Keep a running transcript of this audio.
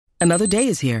Another day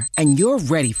is here, and you're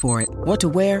ready for it. What to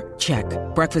wear? Check.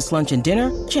 Breakfast, lunch, and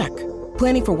dinner? Check.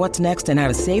 Planning for what's next and how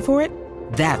to save for it?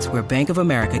 That's where Bank of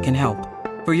America can help.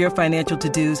 For your financial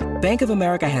to-dos, Bank of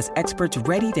America has experts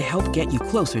ready to help get you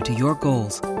closer to your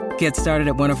goals. Get started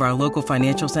at one of our local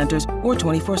financial centers or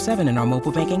 24/7 in our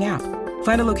mobile banking app.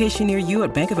 Find a location near you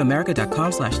at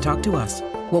bankofamerica.com/talktous.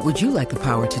 What would you like the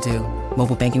power to do?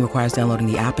 Mobile banking requires downloading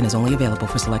the app and is only available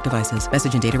for select devices.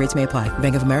 Message and data rates may apply.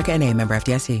 Bank of America N.A., member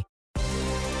FDIC.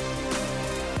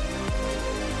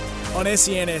 On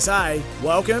SENSA,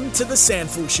 welcome to the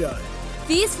Sandful Show.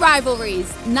 Fierce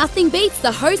rivalries. Nothing beats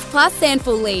the Host Plus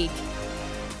Sandful League.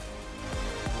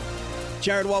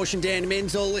 Jared Walsh and Dan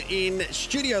Menzel in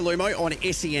Studio Lumo on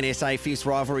SENSA. Fierce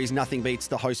rivalries, nothing beats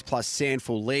the Host Plus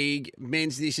Sandful League.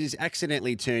 Menz, this has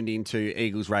accidentally turned into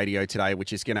Eagles radio today,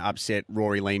 which is going to upset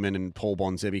Rory Lehman and Paul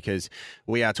Bonza because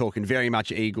we are talking very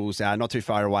much Eagles. Not too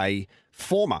far away,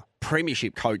 former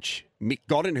premiership coach Mick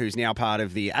Godden, who's now part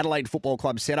of the Adelaide Football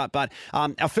Club setup. But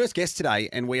our first guest today,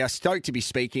 and we are stoked to be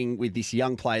speaking with this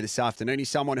young player this afternoon. He's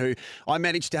someone who I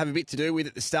managed to have a bit to do with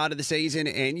at the start of the season,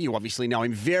 and you obviously know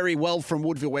him very well from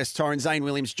Woodville, West Torrens. ZANE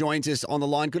Williams joins us on the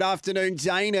line. Good afternoon,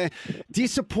 ZANE. A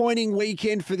disappointing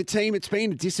weekend for the team. It's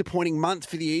been a disappointing month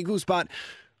for the Eagles, but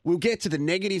we'll get to the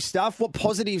negative stuff. What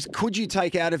positives could you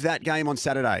take out of that game on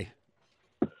Saturday?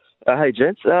 Hey,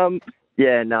 gents.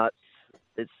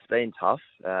 It's been tough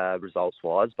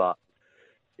results-wise, but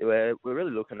we're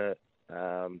really looking at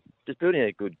just building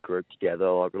a good group together,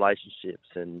 like relationships,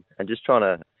 and just trying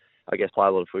to, I guess, play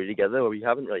a lot of footy together. We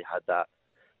haven't really had that,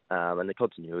 and the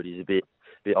continuity is a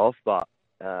bit off. But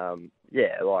I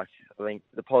think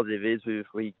the positive is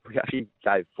we actually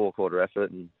gave four-quarter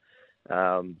effort, and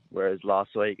whereas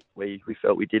last week we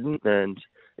felt we didn't, and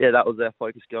that was our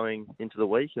focus going into the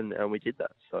week, and we did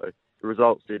that. So the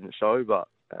results didn't show, but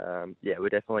we're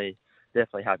definitely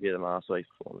happier than last week's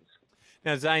performance.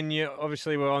 Now, Zane, you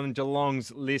obviously were on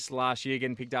Geelong's list last year,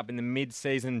 getting picked up in the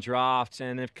mid-season draft,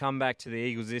 and have come back to the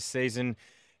Eagles this season.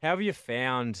 How have you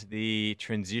found the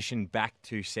transition back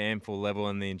to Sandful level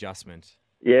and the adjustment?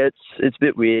 Yeah, it's a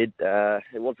bit weird.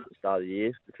 It was at the start of the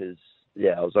year because,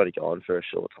 I was only gone for a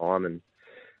short time, and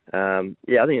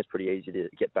I think it's pretty easy to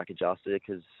get back adjusted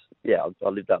because, I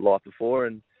lived that life before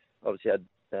and obviously had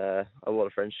a lot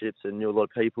of friendships and knew a lot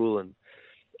of people, and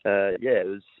it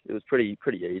was pretty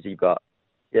easy, but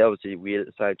obviously weird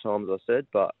at the same time, as I said.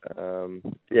 But I'm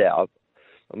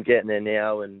getting there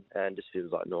now, and just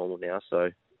feels like normal now.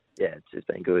 So it's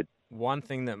been good. One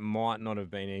thing that might not have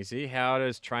been easy: how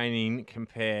does training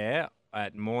compare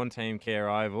at Morn Team Care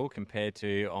Oval compared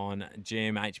to on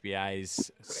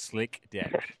GMHBA's slick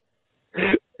deck?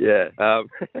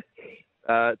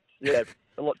 A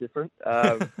lot different.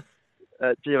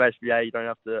 At GMHBA, you don't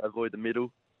have to avoid the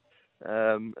middle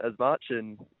as much,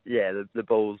 and the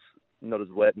ball's not as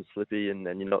wet and slippy, and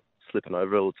you're not slipping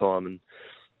over all the time, and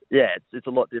it's a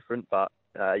lot different, but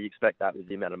you expect that with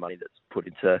the amount of money that's put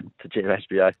into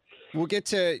GMHBA. We'll get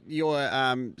to your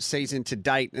season to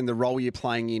date and the role you're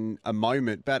playing in a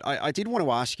moment, but I did want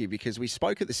to ask you, because we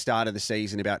spoke at the start of the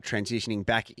season about transitioning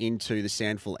back into the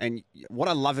Sandful, and what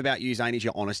I love about you, Zane, is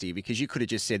your honesty, because you could have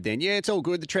just said then, it's all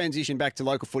good, the transition back to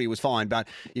local footy was fine, but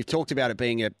you've talked about it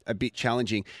being a bit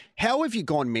challenging. How have you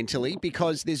gone mentally?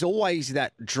 Because there's always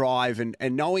that drive, and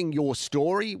knowing your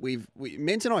story,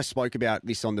 Menz and I spoke about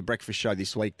this on the breakfast show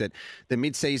this week, that the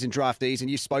mid-season draftees, and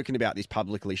you've spoken about this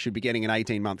publicly, should be getting an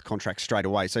 18-month contract straight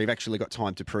away, so you've actually got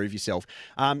time to prove yourself.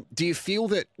 Do you feel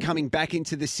that coming back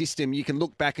into the system, you can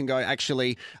look back and go,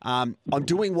 actually, I'm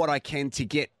doing what I can to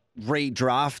get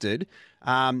redrafted,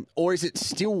 or is it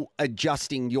still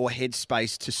adjusting your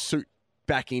headspace to suit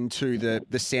back into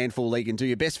the Sandful League and do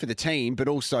your best for the team, but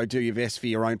also do your best for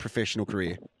your own professional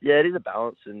career? Yeah, it is a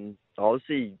balance, and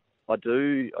obviously I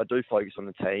do focus on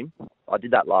the team. I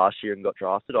did that last year and got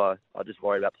drafted. I just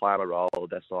worried about playing my role the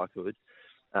best I could,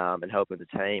 and helping the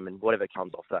team, and whatever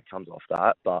comes off that comes off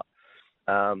that. But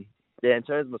in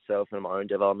terms of myself and my own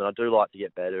development, I do like to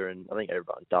get better, and I think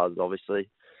everyone does, obviously.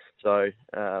 So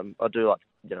I do like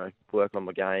work on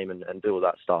my game and do all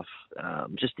that stuff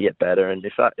just to get better. And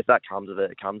if that comes of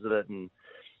it, it comes of it. And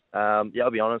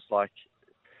I'll be honest, like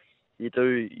you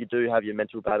do have your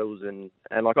mental battles, and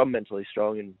like I'm mentally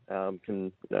strong and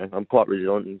I'm quite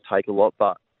resilient and take a lot,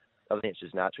 but I think it's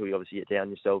just natural. You obviously get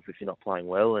down yourself if you're not playing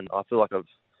well, and I feel like I've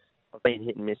been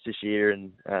hit and miss this year,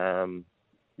 and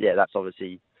that's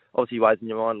obviously weighs in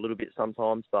your mind a little bit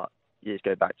sometimes, but you just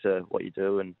go back to what you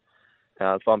do, and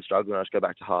if I'm struggling, I just go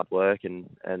back to hard work, and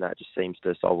that just seems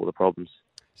to solve all the problems.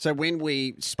 So when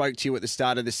we spoke to you at the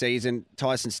start of the season,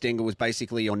 Tyson Stengel was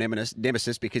basically your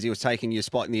nemesis because he was taking your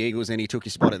spot in the Eagles and he took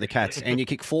your spot at the Cats. And you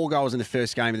kicked 4 goals in the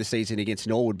first game of the season against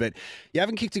Norwood, but you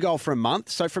haven't kicked a goal for a month.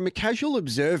 So from a casual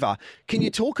observer, can you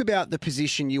talk about the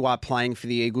position you are playing for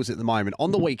the Eagles at the moment?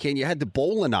 On the weekend, you had the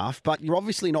ball enough, but you're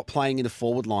obviously not playing in the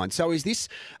forward line. So is this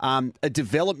a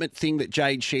development thing that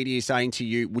Jade Sheedy is saying to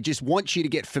you? We just want you to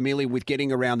get familiar with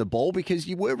getting around the ball because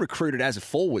you were recruited as a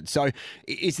forward. So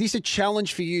is this a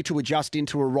challenge for you to adjust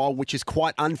into a role which is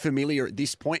quite unfamiliar at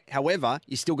this point? However,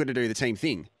 you're still going to do the team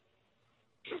thing.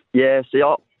 Yeah, see,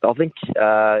 I think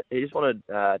he just wanted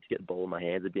to get the ball in my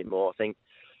hands a bit more. I think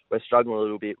we're struggling a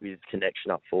little bit with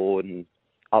connection up forward, and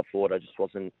up forward I just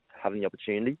wasn't having the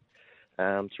opportunity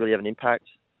to really have an impact.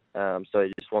 So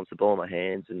he just wants the ball in my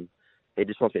hands, and he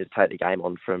just wants me to take the game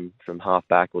on from half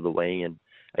back or the wing, and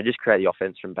just create the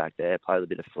offense from back there, play with a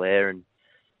bit of flair, and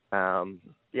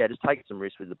just take some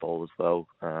risks with the ball as well.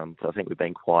 So I think we've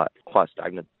been quite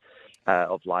stagnant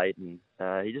of late, and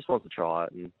he just wants to try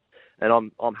it,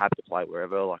 and I'm happy to play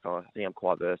wherever. Like, I think I'm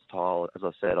quite versatile. As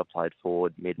I said, I played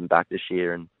forward, mid, and back this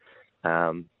year, and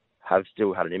have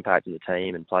still had an impact in the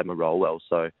team and played my role well.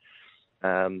 So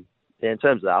in terms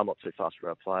of that, I'm not too fussed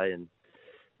where I play, and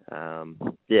I'm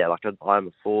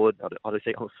a forward. I do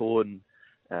think I'm a forward,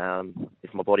 and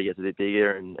if my body gets a bit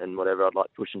bigger and whatever, I'd like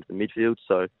to push into the midfield.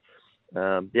 So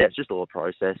it's just all a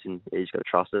process, and you just got to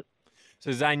trust it.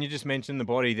 So, Zane, you just mentioned the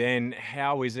body then.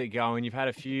 How is it going? You've had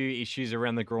a few issues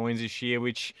around the groins this year,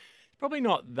 which is probably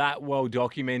not that well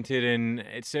documented, and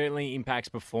it certainly impacts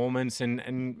performance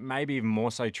and maybe even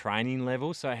more so training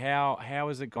levels. So how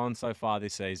has it gone so far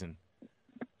this season?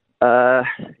 The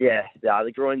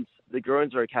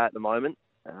groins are okay at the moment.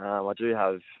 I do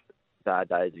have bad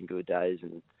days and good days,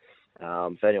 and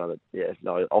for anyone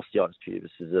osteitis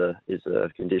pubis is a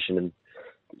condition, and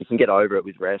you can get over it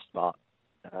with rest, but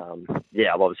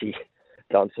I've obviously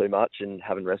done too much and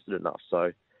haven't rested enough.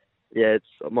 So it's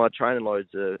my training loads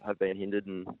have been hindered,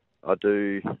 and I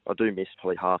do miss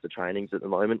probably half the trainings at the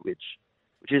moment, which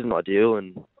isn't ideal,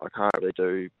 and I can't really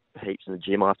do heaps in the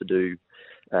gym. I have to do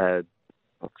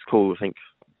what's called, I think,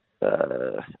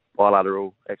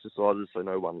 bilateral exercises, so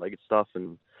no one-legged stuff,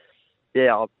 and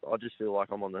I just feel like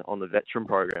I'm on the veteran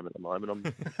program at the moment. I'm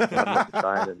not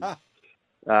trained,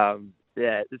 and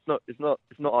it's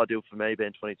not ideal for me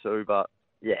being 22, but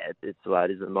it's the way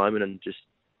it is at the moment, and just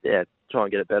try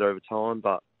and get it better over time.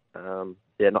 But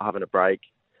not having a break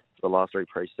for the last 3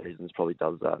 pre-seasons probably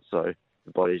does that. So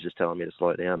the body's just telling me to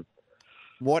slow down.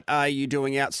 What are you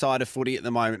doing outside of footy at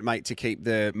the moment, mate, to keep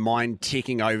the mind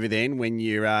ticking over then when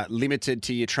you're limited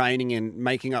to your training and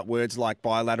making up words like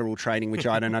bilateral training, which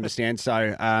I don't understand?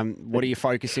 So what are you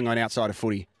focusing on outside of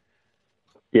footy?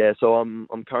 Yeah, so I'm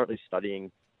currently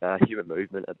studying human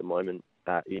movement at the moment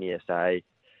at UniSA,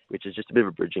 which is just a bit of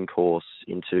a bridging course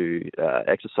into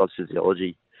exercise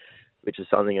physiology, which is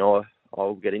something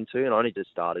I'll get into, and I only just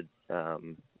started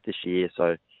this year,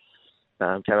 so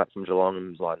came back from Geelong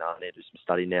and was like, I need to do some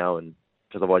study now, and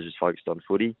because I've always just focused on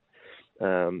footy.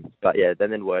 Then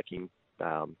working 8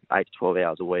 to 12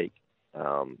 hours a week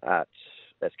at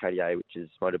SKDA, which is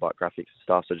motorbike graphics and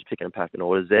stuff, so just picking and packing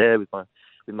orders there with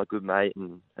my good mate,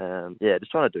 and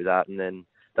just trying to do that, and then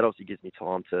that also gives me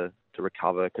time to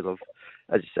recover, because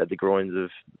as you said, the groins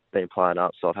have been playing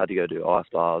up, so I've had to go do ice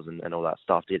bars and all that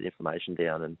stuff to get the inflammation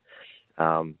down, and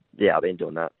I've been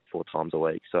doing that 4 times a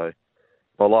week, so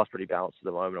my life's pretty balanced at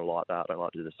the moment. I like that. I don't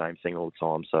like to do the same thing all the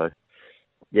time, so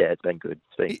it's been good.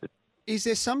 Is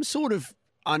there some sort of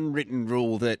unwritten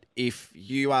rule that if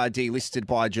you are delisted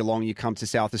by Geelong, you come to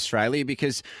South Australia?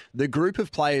 Because the group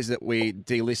of players that we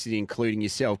delisted, including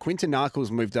yourself, Quinton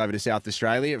Narkles moved over to South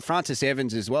Australia, Francis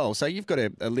Evans as well. So you've got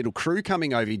a little crew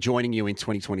coming over joining you in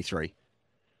 2023.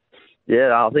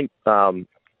 Yeah, I think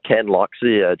Ken likes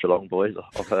the Geelong boys,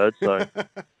 I've heard.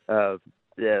 So,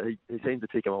 he seems to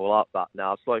pick them all up. But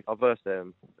no, I versed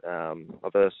them.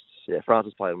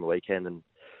 Francis played on the weekend, and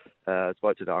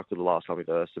spoke to Narkle the last time we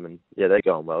versed them, and they're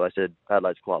going well. They said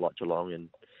Adelaide's quite like Geelong, and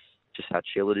just how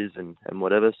chill it is and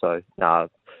whatever. So, I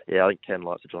think Ken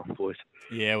likes the Geelong boys.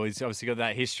 Yeah, well, he's obviously got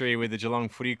that history with the Geelong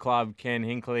Footy Club, Ken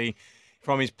Hinkley,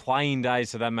 from his playing days,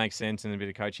 so that makes sense, and a bit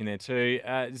of coaching there too.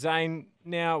 Zane,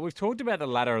 now we've talked about the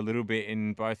ladder a little bit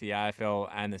in both the AFL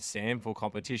and the SANFL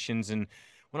competitions, and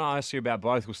when I ask you about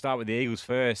both, we'll start with the Eagles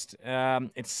first.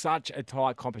 It's such a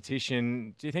tight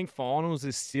competition. Do you think finals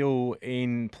is still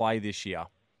in play this year?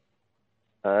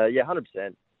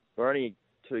 100%. We're only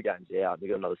 2 games out.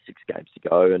 We've got another 6 games to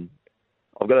go, and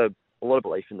I've got a lot of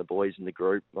belief in the boys in the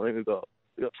group. I think we've got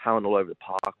talent all over the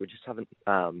park. We just haven't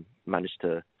managed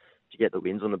to get the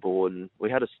wins on the board. And we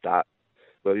had a stat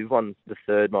where we've won the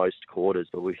third most quarters,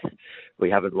 but we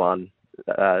haven't won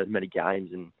many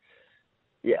games. And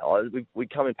yeah, we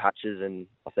come in patches, and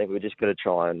I think we're just going to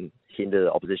try and hinder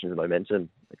the opposition's momentum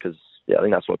because I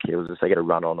think that's what kills us. They get a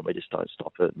run on, and we just don't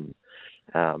stop it. And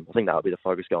I think that'll be the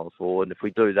focus going forward. And if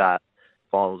we do that,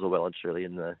 finals are well and truly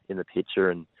in the picture.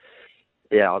 And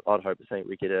yeah, I'd hope to think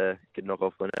we could knock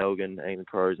off Glenelg and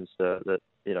Crows and stuff that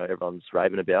everyone's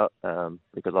raving about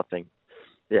because I think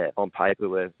on paper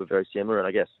we're very similar, and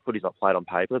I guess footy's not played on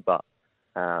paper, but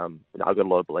I've got a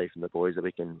lot of belief in the boys that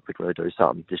we can really do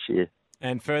something this year.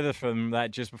 And further from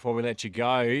that, just before we let you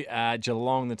go,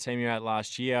 Geelong, the team you had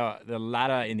last year, the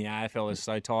ladder in the AFL is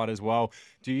so tight as well.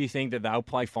 Do you think that they'll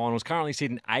play finals? Currently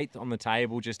sitting 8th on the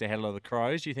table, just ahead of the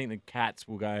Crows. Do you think the Cats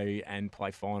will go and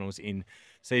play finals in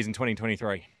season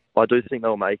 2023? I do think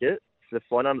they'll make it. They're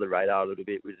flying under the radar a little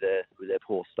bit with their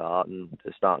poor start, and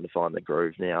they're starting to find the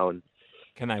groove now. And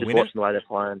can they just win watching it? the way they're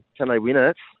playing, can they win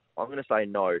it? I'm going to say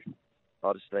no.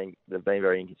 I just think they've been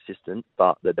very inconsistent,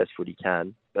 but their best footy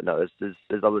can. But no,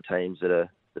 there's other teams that are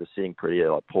sitting pretty,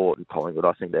 like Port and Collingwood.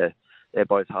 I think they're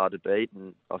both hard to beat,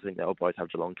 and I think they'll both have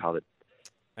Geelong covered.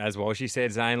 As Walshy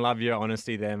said, Zane, love your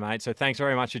honesty there, mate. So thanks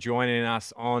very much for joining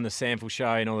us on the Sample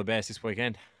Show, and all the best this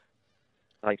weekend.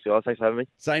 Thanks, guys. Thanks for having me.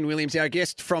 Zane Williams, our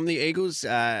guest from the Eagles.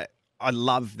 I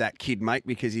love that kid, mate,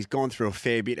 because he's gone through a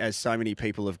fair bit, as so many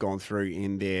people have gone through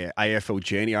in their AFL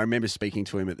journey. I remember speaking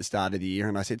to him at the start of the year,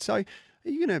 and I said, "So, are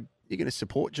you gonna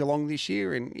support Geelong this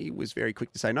year?" And he was very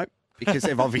quick to say no, because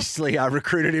they've obviously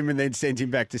recruited him and then sent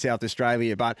him back to South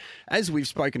Australia. But as we've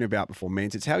spoken about before,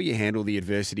 Menz, it's how you handle the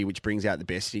adversity which brings out the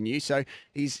best in you. So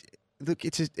it's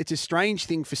a strange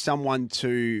thing for someone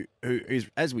who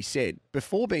is, as we said,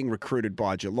 before being recruited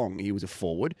by Geelong, he was a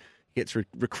forward. He gets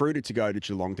recruited to go to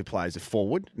Geelong to play as a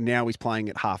forward. Now he's playing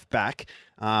at half back.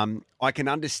 I can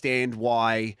understand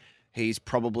why he's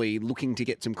probably looking to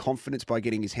get some confidence by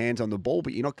getting his hands on the ball,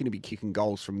 but you're not going to be kicking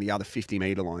goals from the other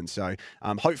 50-metre line. So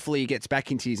hopefully he gets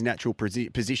back into his natural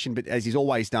position, but as he's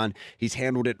always done, he's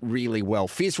handled it really well.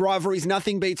 Fierce rivalries,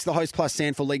 nothing beats the Host Plus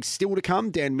Sandford League still to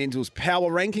come. Dan Menzel's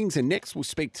power rankings, and next we'll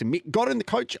speak to Mick Godden, the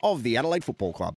coach of the Adelaide Football Club.